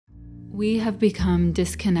We have become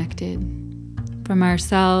disconnected from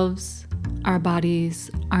ourselves, our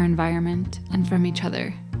bodies, our environment, and from each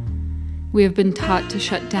other. We have been taught to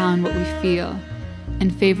shut down what we feel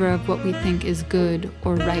in favor of what we think is good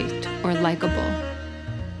or right or likable.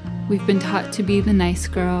 We've been taught to be the nice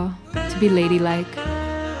girl, to be ladylike,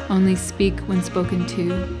 only speak when spoken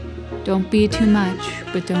to. Don't be too much,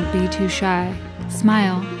 but don't be too shy.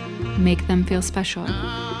 Smile, make them feel special.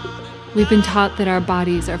 We've been taught that our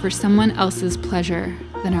bodies are for someone else's pleasure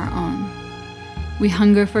than our own. We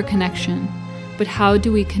hunger for connection, but how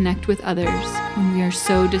do we connect with others when we are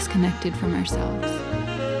so disconnected from ourselves?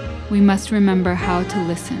 We must remember how to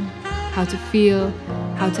listen, how to feel,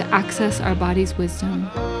 how to access our body's wisdom,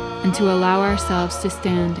 and to allow ourselves to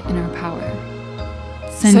stand in our power.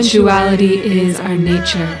 Sensuality is our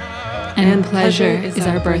nature, and pleasure is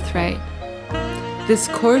our birthright. This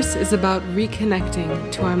course is about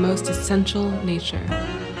reconnecting to our most essential nature.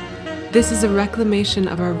 This is a reclamation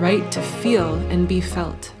of our right to feel and be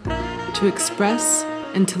felt, to express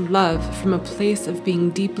and to love from a place of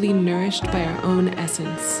being deeply nourished by our own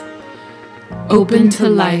essence. Open to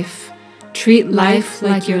life. Treat life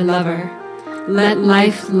like your lover. Let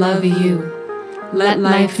life love you. Let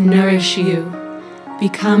life nourish you.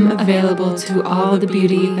 Become available to all the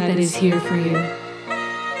beauty that is here for you.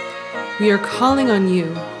 We are calling on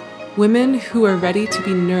you, women who are ready to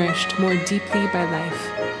be nourished more deeply by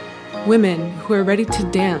life, women who are ready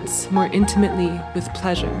to dance more intimately with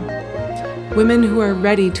pleasure, women who are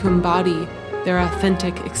ready to embody their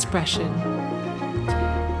authentic expression.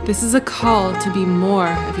 This is a call to be more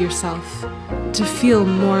of yourself, to feel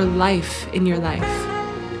more life in your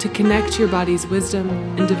life, to connect your body's wisdom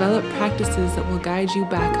and develop practices that will guide you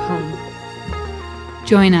back home.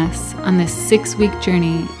 Join us on this 6-week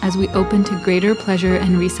journey as we open to greater pleasure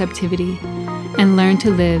and receptivity and learn to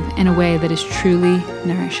live in a way that is truly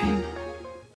nourishing.